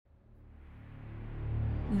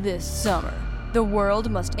This summer, the world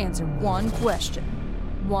must answer one question.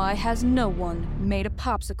 Why has no one made a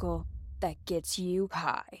popsicle that gets you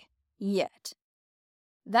high yet?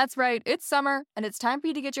 That's right, it's summer, and it's time for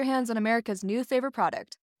you to get your hands on America's new favorite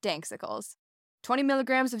product, Danksicles. 20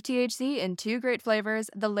 milligrams of THC in 2 great flavors,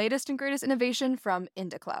 the latest and greatest innovation from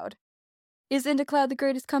IndaCloud. Is IndaCloud the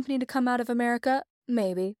greatest company to come out of America?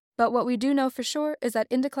 Maybe. But what we do know for sure is that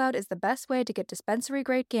IndaCloud is the best way to get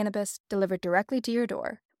dispensary-grade cannabis delivered directly to your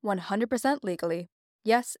door, 100% legally.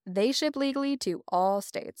 Yes, they ship legally to all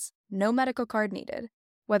states. No medical card needed.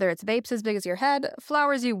 Whether it's vapes as big as your head,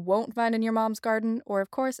 flowers you won't find in your mom's garden, or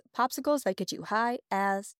of course, popsicles that get you high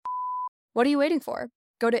as... What are you waiting for?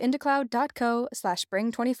 Go to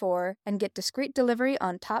indacloud.co/spring24 and get discreet delivery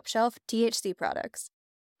on top-shelf THC products.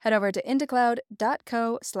 Head over to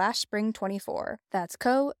indacloud.co/spring24. That's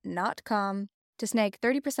co, not com, to snag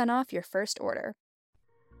 30% off your first order.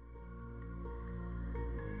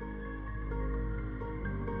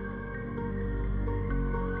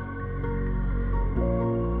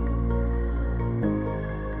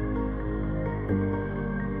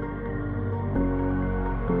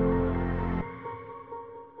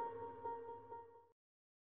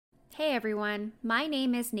 Hey everyone, my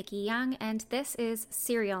name is Nikki Young and this is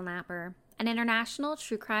Serial Napper, an international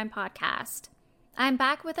true crime podcast. I'm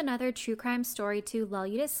back with another true crime story to lull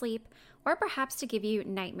you to sleep or perhaps to give you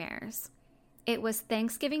nightmares. It was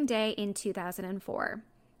Thanksgiving Day in 2004.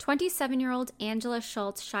 27-year-old Angela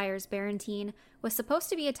Schultz Shiers Barrentine was supposed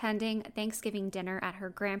to be attending Thanksgiving dinner at her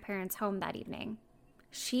grandparents' home that evening.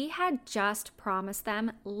 She had just promised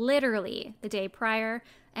them literally the day prior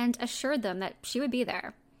and assured them that she would be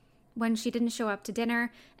there. When she didn't show up to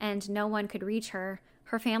dinner and no one could reach her,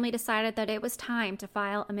 her family decided that it was time to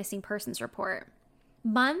file a missing persons report.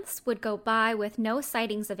 Months would go by with no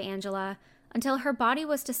sightings of Angela until her body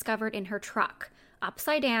was discovered in her truck,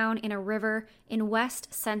 upside down in a river in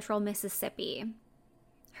west central Mississippi.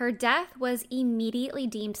 Her death was immediately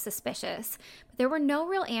deemed suspicious, but there were no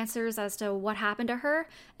real answers as to what happened to her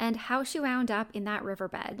and how she wound up in that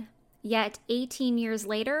riverbed. Yet 18 years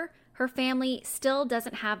later, her family still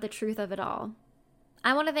doesn't have the truth of it all.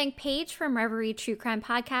 I want to thank Paige from Reverie True Crime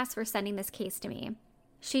Podcast for sending this case to me.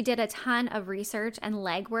 She did a ton of research and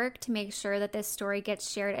legwork to make sure that this story gets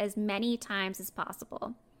shared as many times as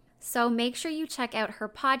possible. So make sure you check out her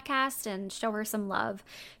podcast and show her some love.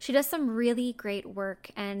 She does some really great work,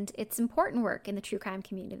 and it's important work in the true crime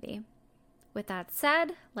community. With that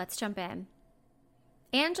said, let's jump in.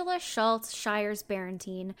 Angela Schultz Shiers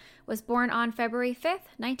Barrentine was born on February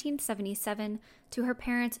 5th, 1977, to her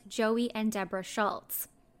parents Joey and Deborah Schultz.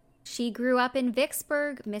 She grew up in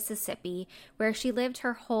Vicksburg, Mississippi, where she lived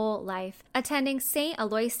her whole life, attending St.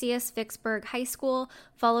 Aloysius Vicksburg High School,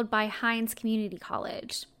 followed by Hines Community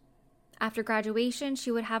College. After graduation,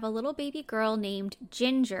 she would have a little baby girl named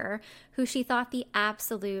Ginger, who she thought the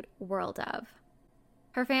absolute world of.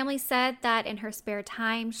 Her family said that in her spare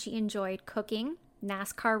time, she enjoyed cooking,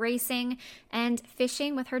 NASCAR racing, and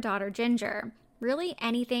fishing with her daughter Ginger. Really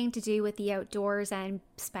anything to do with the outdoors and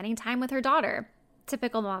spending time with her daughter.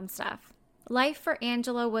 Typical mom stuff. Life for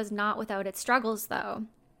Angela was not without its struggles, though.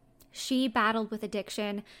 She battled with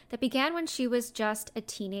addiction that began when she was just a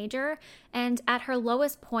teenager, and at her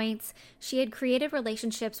lowest points, she had created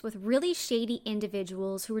relationships with really shady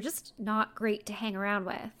individuals who were just not great to hang around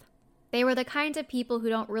with. They were the kinds of people who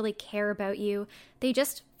don't really care about you. They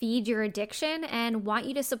just feed your addiction and want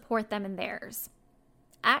you to support them in theirs.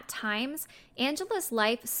 At times, Angela's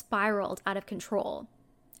life spiraled out of control.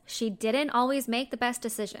 She didn't always make the best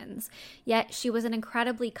decisions, yet she was an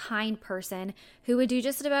incredibly kind person who would do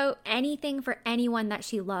just about anything for anyone that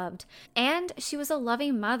she loved. And she was a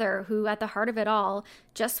loving mother who, at the heart of it all,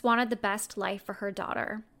 just wanted the best life for her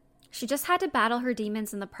daughter. She just had to battle her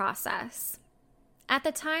demons in the process. At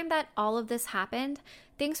the time that all of this happened,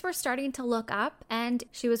 things were starting to look up, and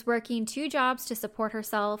she was working 2 jobs to support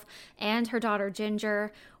herself and her daughter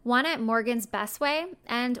Ginger, one at Morgan's Best Way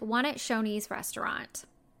and one at Shoney's restaurant.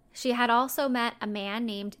 She had also met a man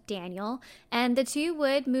named Daniel, and the two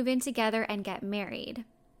would move in together and get married.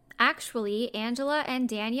 Actually, Angela and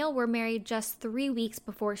Daniel were married just 3 weeks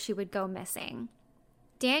before she would go missing.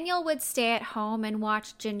 Daniel would stay at home and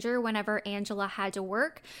watch Ginger whenever Angela had to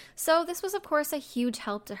work, so this was of course a huge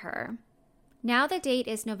help to her. Now the date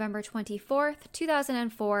is November 24th,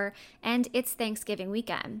 2004, and it's Thanksgiving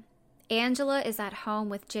weekend. Angela is at home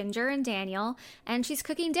with Ginger and Daniel, and she's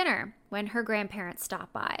cooking dinner when her grandparents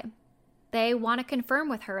stop by. They want to confirm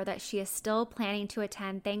with her that she is still planning to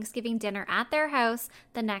attend Thanksgiving dinner at their house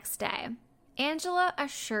the next day. Angela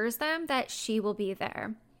assures them that she will be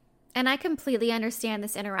there. And I completely understand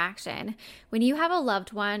this interaction. When you have a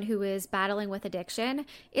loved one who is battling with addiction,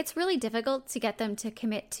 it's really difficult to get them to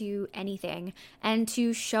commit to anything and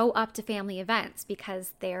to show up to family events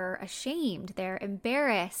because they're ashamed, they're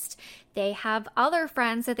embarrassed, they have other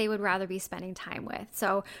friends that they would rather be spending time with.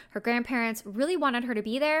 So her grandparents really wanted her to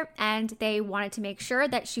be there, and they wanted to make sure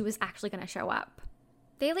that she was actually going to show up.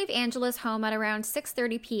 They leave Angela's home at around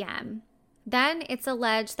 6:30 p.m. Then it's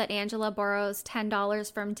alleged that Angela borrows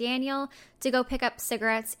 $10 from Daniel to go pick up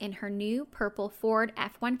cigarettes in her new purple Ford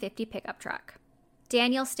F-150 pickup truck.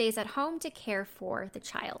 Daniel stays at home to care for the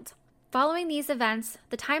child. Following these events,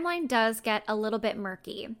 the timeline does get a little bit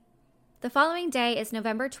murky. The following day is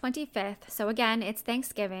November 25th, so again, it's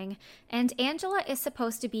Thanksgiving, and Angela is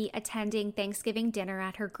supposed to be attending Thanksgiving dinner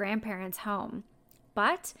at her grandparents' home.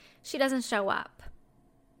 But she doesn't show up.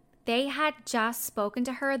 They had just spoken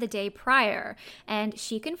to her the day prior, and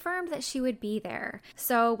she confirmed that she would be there.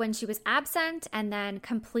 So when she was absent and then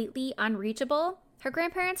completely unreachable, her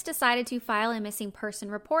grandparents decided to file a missing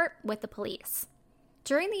person report with the police.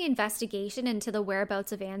 During the investigation into the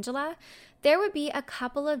whereabouts of Angela, there would be a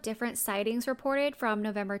couple of different sightings reported from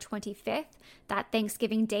November 25th, that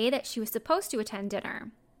Thanksgiving day that she was supposed to attend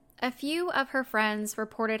dinner. A few of her friends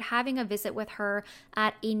reported having a visit with her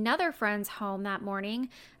at another friend's home that morning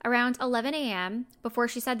around 11 a.m. before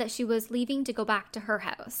she said that she was leaving to go back to her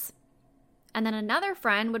house. And then another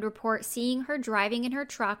friend would report seeing her driving in her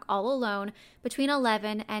truck all alone between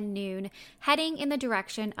 11 and noon, heading in the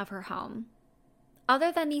direction of her home.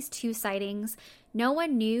 Other than these two sightings, no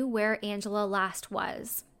one knew where Angela last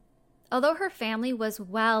was. Although her family was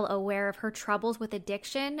well aware of her troubles with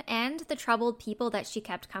addiction and the troubled people that she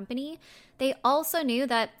kept company, they also knew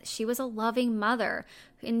that she was a loving mother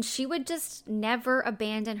and she would just never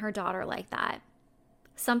abandon her daughter like that.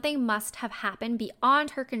 Something must have happened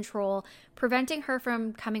beyond her control, preventing her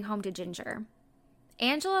from coming home to Ginger.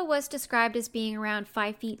 Angela was described as being around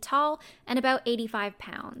 5 feet tall and about 85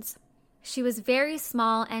 pounds. She was very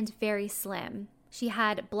small and very slim. She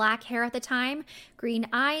had black hair at the time, green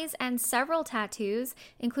eyes, and several tattoos,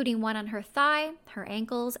 including one on her thigh, her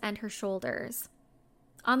ankles, and her shoulders.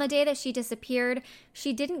 On the day that she disappeared,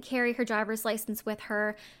 she didn't carry her driver's license with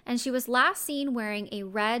her, and she was last seen wearing a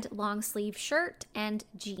red long-sleeve shirt and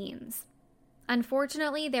jeans.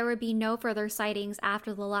 Unfortunately, there would be no further sightings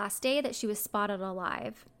after the last day that she was spotted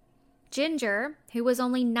alive. Ginger, who was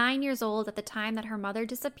only 9 years old at the time that her mother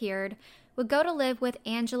disappeared, would go to live with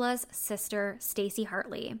Angela's sister, Stacy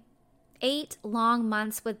Hartley. 8 long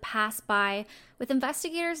months would pass by, with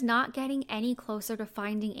investigators not getting any closer to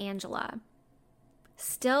finding Angela.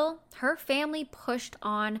 Still, her family pushed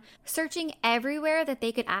on, searching everywhere that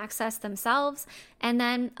they could access themselves, and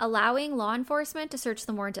then allowing law enforcement to search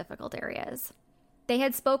the more difficult areas. They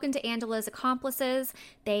had spoken to Angela's accomplices,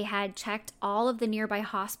 they had checked all of the nearby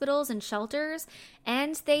hospitals and shelters,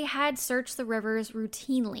 and they had searched the rivers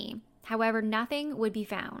routinely. However, nothing would be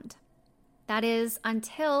found. That is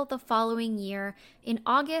until the following year, in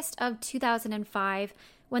August of 2005,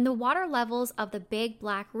 when the water levels of the Big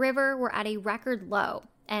Black River were at a record low,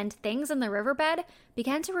 and things in the riverbed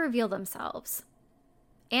began to reveal themselves.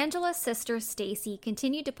 Angela's sister, Stacy,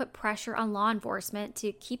 continued to put pressure on law enforcement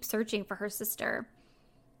to keep searching for her sister.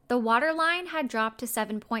 The water line had dropped to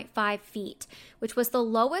 7.5 feet, which was the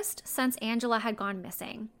lowest since Angela had gone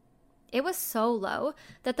missing. It was so low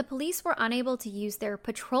that the police were unable to use their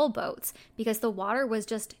patrol boats because the water was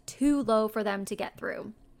just too low for them to get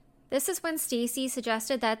through. This is when Stacy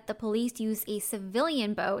suggested that the police use a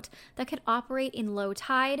civilian boat that could operate in low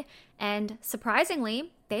tide, and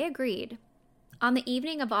surprisingly, they agreed. On the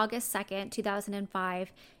evening of August 2nd,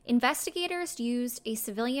 2005, investigators used a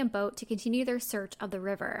civilian boat to continue their search of the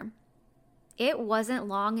river. It wasn't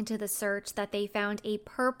long into the search that they found a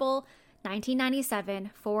purple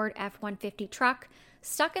 1997 Ford F-150 truck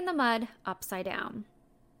stuck in the mud upside down.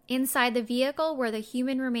 Inside the vehicle were the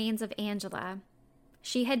human remains of Angela.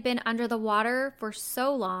 She had been under the water for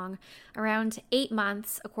so long, around 8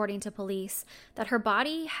 months, according to police, that her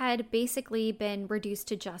body had basically been reduced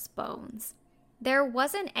to just bones. There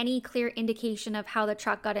wasn't any clear indication of how the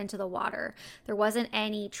truck got into the water. There wasn't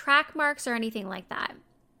any track marks or anything like that.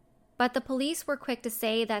 But the police were quick to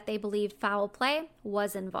say that they believed foul play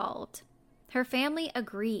was involved. Her family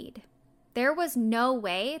agreed. There was no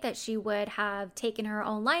way that she would have taken her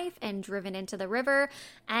own life and driven into the river,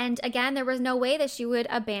 and again, there was no way that she would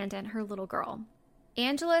abandon her little girl.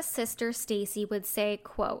 Angela's sister Stacy would say,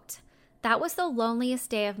 quote, "That was the loneliest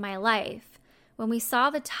day of my life. When we saw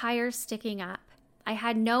the tires sticking up, I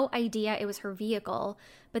had no idea it was her vehicle,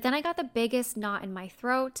 but then I got the biggest knot in my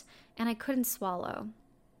throat and I couldn't swallow."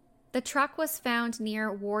 The truck was found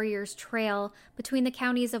near Warriors Trail between the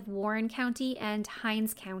counties of Warren County and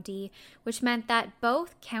Hinds County, which meant that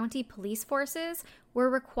both county police forces were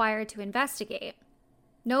required to investigate.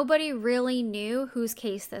 Nobody really knew whose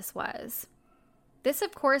case this was. This,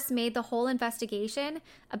 of course, made the whole investigation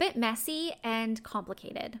a bit messy and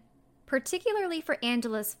complicated, particularly for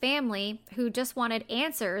Angela's family, who just wanted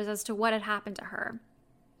answers as to what had happened to her.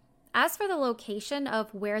 As for the location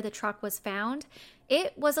of where the truck was found,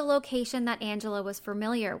 it was a location that Angela was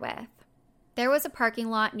familiar with. There was a parking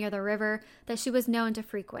lot near the river that she was known to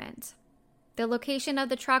frequent. The location of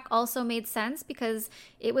the truck also made sense because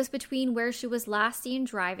it was between where she was last seen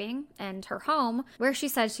driving and her home, where she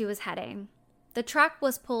said she was heading. The truck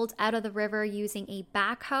was pulled out of the river using a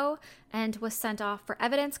backhoe and was sent off for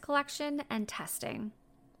evidence collection and testing.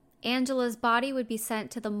 Angela's body would be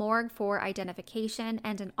sent to the morgue for identification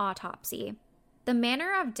and an autopsy. The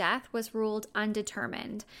manner of death was ruled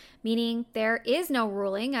undetermined, meaning there is no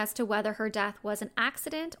ruling as to whether her death was an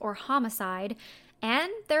accident or homicide,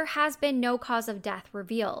 and there has been no cause of death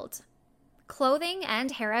revealed. Clothing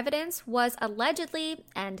and hair evidence was allegedly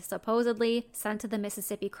and supposedly sent to the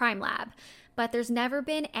Mississippi Crime Lab, but there's never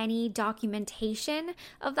been any documentation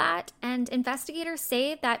of that, and investigators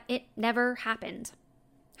say that it never happened.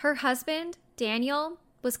 Her husband, Daniel,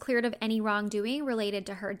 was cleared of any wrongdoing related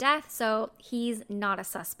to her death, so he's not a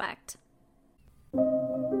suspect.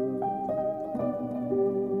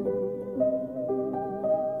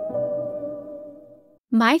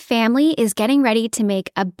 My family is getting ready to make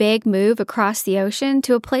a big move across the ocean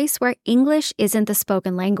to a place where English isn't the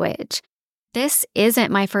spoken language. This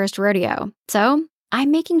isn't my first rodeo, so I'm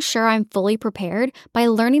making sure I'm fully prepared by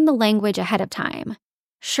learning the language ahead of time.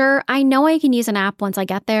 Sure, I know I can use an app once I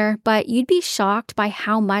get there, but you'd be shocked by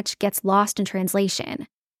how much gets lost in translation.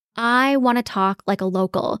 I want to talk like a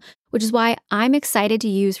local, which is why I'm excited to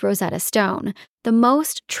use Rosetta Stone, the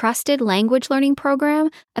most trusted language learning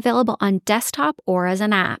program available on desktop or as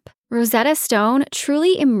an app. Rosetta Stone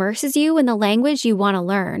truly immerses you in the language you want to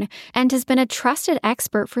learn and has been a trusted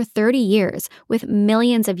expert for 30 years with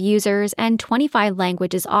millions of users and 25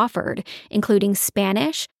 languages offered, including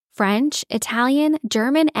Spanish, French, Italian,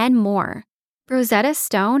 German, and more. Rosetta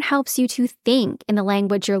Stone helps you to think in the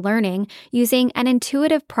language you're learning using an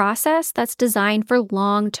intuitive process that's designed for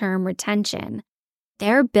long-term retention.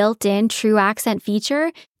 Their built-in True Accent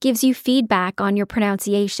feature gives you feedback on your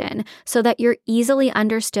pronunciation so that you're easily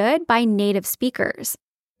understood by native speakers.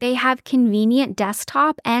 They have convenient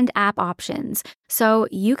desktop and app options, so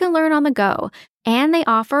you can learn on the go, and they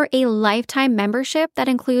offer a lifetime membership that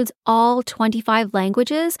includes all 25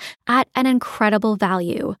 languages at an incredible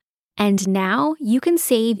value. And now you can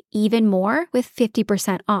save even more with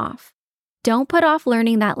 50% off. Don't put off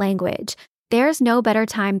learning that language. There's no better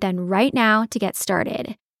time than right now to get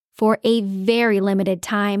started. For a very limited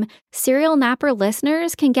time, Serial Napper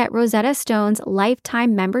listeners can get Rosetta Stone's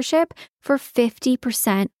lifetime membership for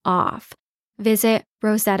 50% off. Visit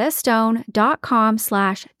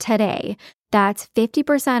rosettastone.com/today. That's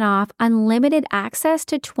 50% off unlimited access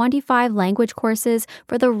to 25 language courses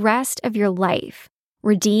for the rest of your life.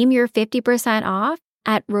 Redeem your 50% off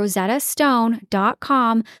at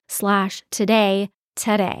rosettastone.com/today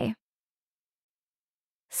today.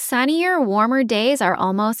 Sunnier, warmer days are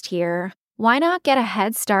almost here. Why not get a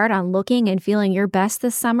head start on looking and feeling your best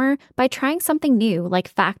this summer by trying something new like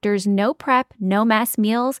Factor's no prep, no mess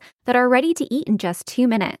meals that are ready to eat in just 2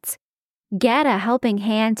 minutes. Get a helping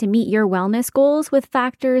hand to meet your wellness goals with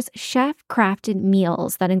Factor's chef-crafted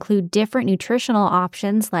meals that include different nutritional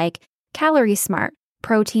options like Calorie Smart,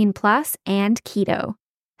 Protein Plus, and Keto.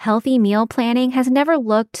 Healthy meal planning has never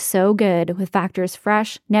looked so good with Factor's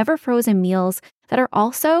fresh, never frozen meals that are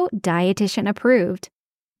also dietitian approved.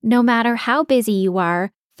 No matter how busy you are,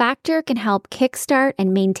 Factor can help kickstart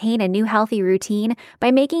and maintain a new healthy routine by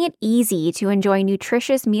making it easy to enjoy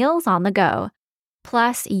nutritious meals on the go.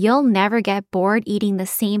 Plus, you'll never get bored eating the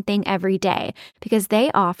same thing every day because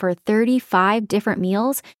they offer 35 different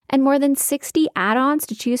meals and more than 60 add-ons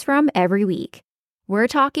to choose from every week. We're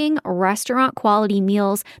talking restaurant-quality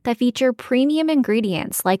meals that feature premium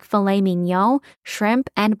ingredients like filet mignon,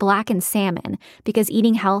 shrimp, and blackened salmon, because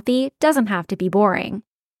eating healthy doesn't have to be boring.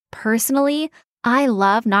 Personally, I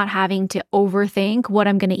love not having to overthink what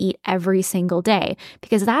I'm going to eat every single day,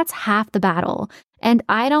 because that's half the battle, and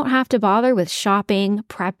I don't have to bother with shopping,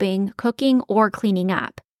 prepping, cooking, or cleaning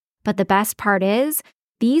up. But the best part is,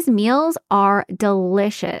 these meals are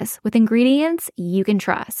delicious with ingredients you can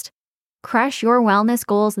trust. Crush your wellness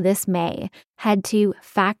goals this May. Head to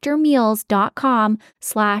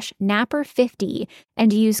factormeals.com/napper50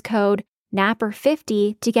 and use code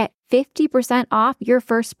NAPPER50 to get 50% off your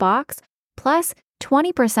first box plus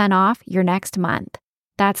 20% off your next month.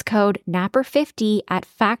 That's code NAPPER50 at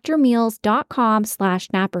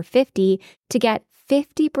factormeals.com/NAPPER50 to get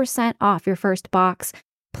 50% off your first box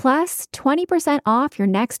plus 20% off your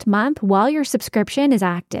next month while your subscription is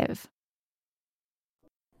active.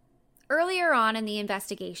 Earlier on in the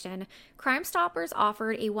investigation, Crime Stoppers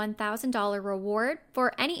offered a $1,000 reward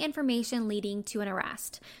for any information leading to an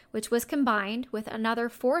arrest, which was combined with another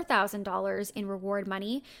 $4,000 in reward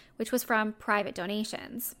money, which was from private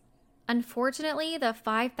donations. Unfortunately, the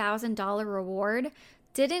 $5,000 reward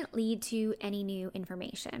didn't lead to any new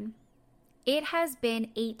information. It has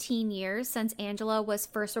been 18 years since Angela was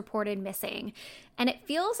first reported missing, and it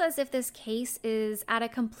feels as if this case is at a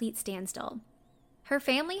complete standstill. Her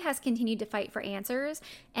family has continued to fight for answers,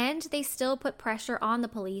 and they still put pressure on the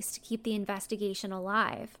police to keep the investigation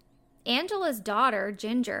alive. Angela's daughter,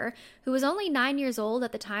 Ginger, who was only 9 years old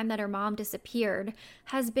at the time that her mom disappeared,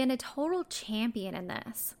 has been a total champion in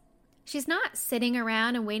this. She's not sitting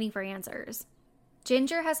around and waiting for answers.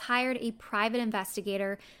 Ginger has hired a private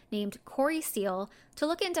investigator named Corey Steele to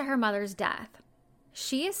look into her mother's death.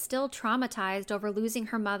 She is still traumatized over losing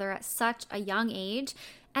her mother at such a young age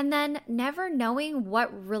and then never knowing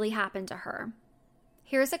what really happened to her.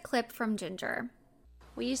 Here's a clip from Ginger.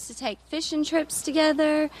 We used to take fishing trips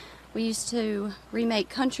together. We used to remake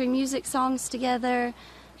country music songs together.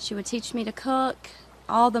 She would teach me to cook,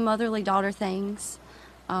 all the motherly daughter things.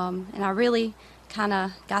 And I really kind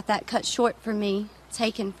of got that cut short for me,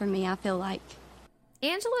 taken from me, I feel like.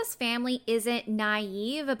 Angela's family isn't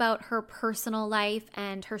naive about her personal life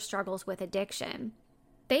and her struggles with addiction.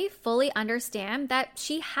 They fully understand that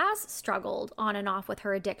she has struggled on and off with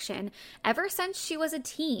her addiction ever since she was a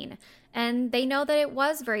teen, and they know that it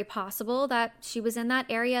was very possible that she was in that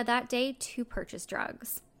area that day to purchase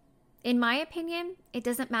drugs. In my opinion, it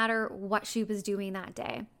doesn't matter what she was doing that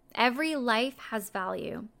day. Every life has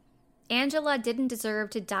value. Angela didn't deserve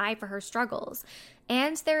to die for her struggles,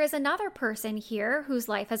 and there is another person here whose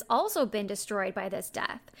life has also been destroyed by this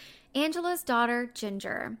death, Angela's daughter,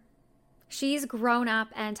 Ginger. She's grown up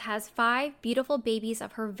and has 5 beautiful babies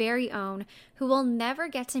of her very own who will never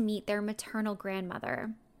get to meet their maternal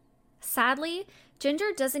grandmother. Sadly,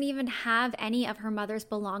 Ginger doesn't even have any of her mother's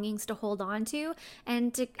belongings to hold on to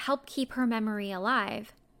and to help keep her memory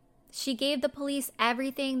alive. She gave the police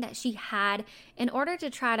everything that she had in order to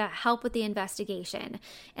try to help with the investigation,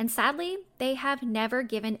 and sadly, they have never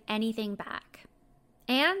given anything back.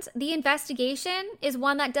 And the investigation is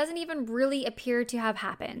one that doesn't even really appear to have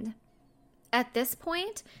happened. At this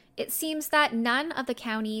point, it seems that none of the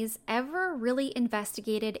counties ever really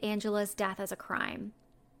investigated Angela's death as a crime.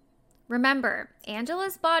 Remember,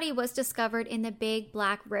 Angela's body was discovered in the Big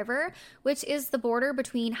Black River, which is the border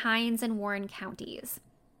between Hinds and Warren counties.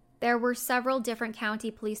 There were several different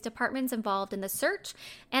county police departments involved in the search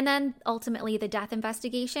and then ultimately the death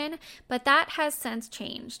investigation, but that has since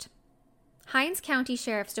changed. Hinds County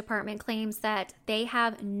Sheriff's Department claims that they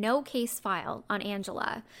have no case file on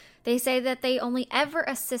Angela. They say that they only ever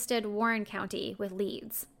assisted Warren County with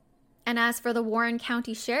leads. And as for the Warren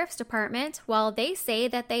County Sheriff's Department, well, they say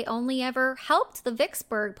that they only ever helped the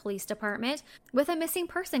Vicksburg Police Department with a missing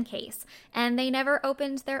person case, and they never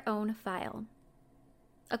opened their own file.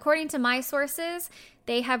 According to my sources,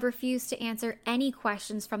 they have refused to answer any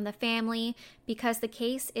questions from the family because the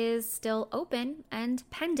case is still open and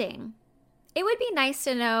pending. It would be nice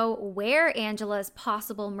to know where Angela's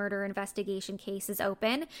possible murder investigation case is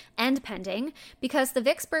open and pending because the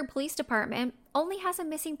Vicksburg Police Department only has a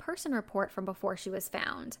missing person report from before she was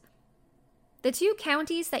found. The 2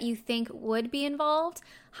 counties that you think would be involved,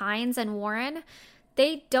 Hinds and Warren,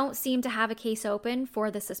 they don't seem to have a case open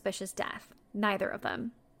for the suspicious death, neither of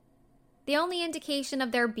them. The only indication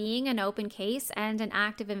of there being an open case and an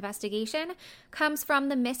active investigation comes from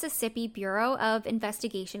the Mississippi Bureau of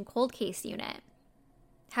Investigation Cold Case Unit.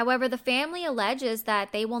 However, the family alleges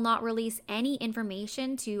that they will not release any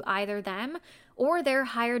information to either them or their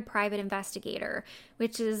hired private investigator,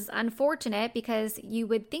 which is unfortunate because you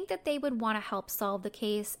would think that they would want to help solve the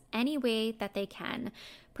case any way that they can,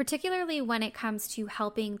 particularly when it comes to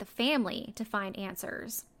helping the family to find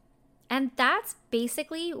answers. And that's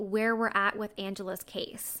basically where we're at with Angela's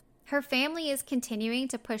case. Her family is continuing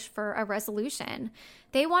to push for a resolution.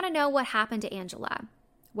 They want to know what happened to Angela,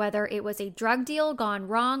 whether it was a drug deal gone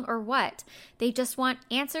wrong or what. They just want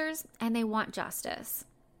answers and they want justice.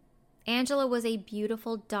 Angela was a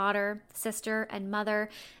beautiful daughter, sister, and mother,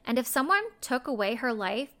 and if someone took away her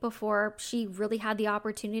life before she really had the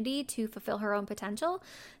opportunity to fulfill her own potential,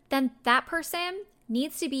 then that person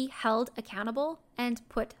needs to be held accountable and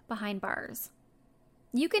put behind bars.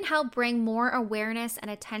 You can help bring more awareness and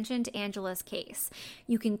attention to Angela's case.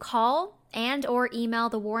 You can call and or email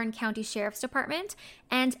the Warren County Sheriff's Department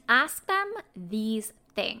and ask them these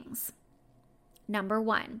things. Number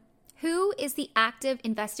 1, who is the active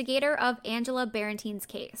investigator of Angela Barrentine's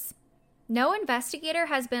case? No investigator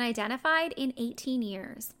has been identified in 18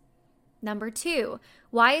 years. Number 2,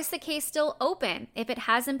 why is the case still open if it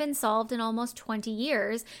hasn't been solved in almost 20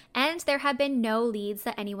 years and there have been no leads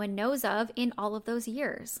that anyone knows of in all of those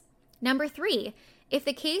years? Number 3, if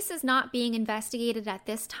the case is not being investigated at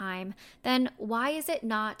this time, then why is it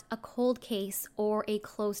not a cold case or a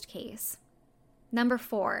closed case? Number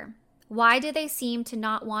 4, why do they seem to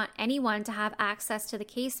not want anyone to have access to the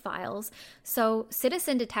case files so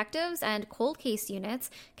citizen detectives and cold case units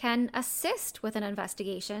can assist with an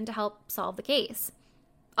investigation to help solve the case?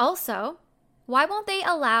 Also, why won't they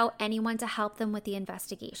allow anyone to help them with the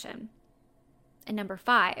investigation? And number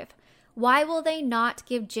 5, why will they not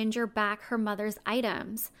give Ginger back her mother's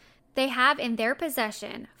items? They have in their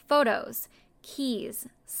possession photos, keys,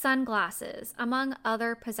 sunglasses, among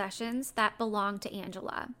other possessions that belong to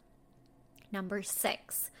Angela. Number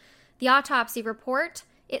 6, the autopsy report,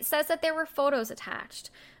 it says that there were photos attached,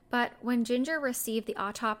 but when Ginger received the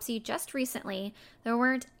autopsy just recently, there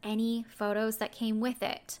weren't any photos that came with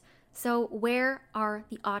it. So where are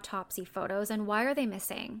the autopsy photos and why are they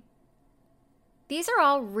missing? These are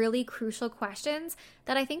all really crucial questions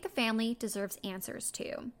that I think the family deserves answers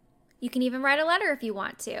to. You can even write a letter if you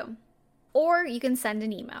want to, or you can send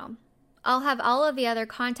an email. I'll have all of the other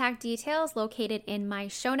contact details located in my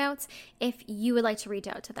show notes if you would like to reach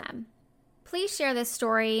out to them. Please share this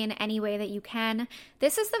story in any way that you can.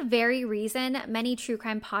 This is the very reason many true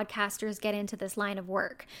crime podcasters get into this line of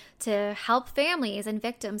work, to help families and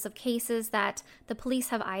victims of cases that the police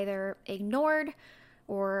have either ignored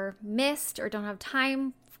or missed or don't have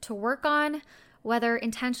time to work on, whether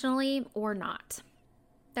intentionally or not.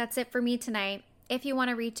 That's it for me tonight. If you want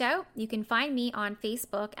to reach out, you can find me on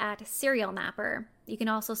Facebook at Serial Napper. You can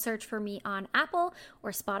also search for me on Apple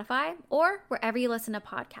or Spotify or wherever you listen to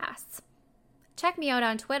podcasts. Check me out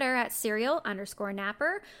on Twitter at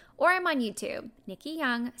serial_napper, or I'm on YouTube, Nikki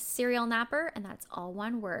Young, Serial Napper, and that's all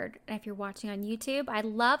one word. And if you're watching on YouTube, I'd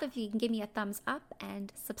love if you can give me a thumbs up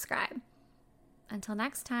and subscribe. Until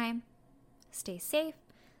next time, stay safe,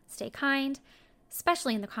 stay kind,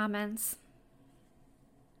 especially in the comments.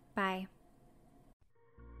 Bye.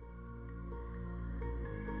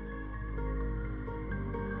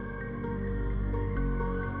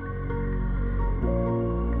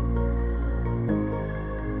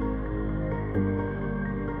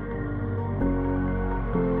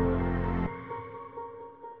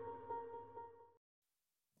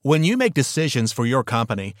 When you make decisions for your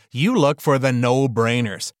company, you look for the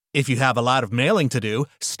no-brainers. If you have a lot of mailing to do,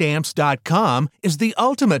 Stamps.com is the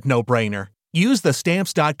ultimate no-brainer. Use the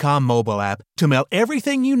Stamps.com mobile app to mail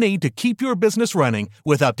everything you need to keep your business running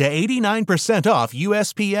with up to 89% off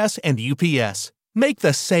USPS and UPS. Make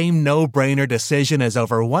the same no-brainer decision as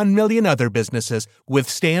over 1 million other businesses with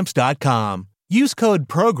Stamps.com. Use code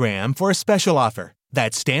PROGRAM for a special offer.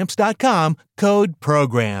 That's Stamps.com, code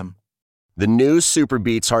PROGRAM. The new Super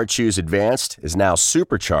Beats Heart Chews Advanced is now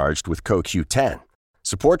supercharged with CoQ10.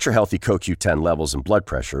 Support your healthy CoQ10 levels and blood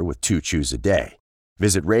pressure with 2 chews a day.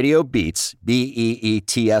 Visit RadioBeats,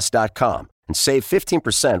 BEETS.com and save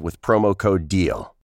 15% with promo code DEAL.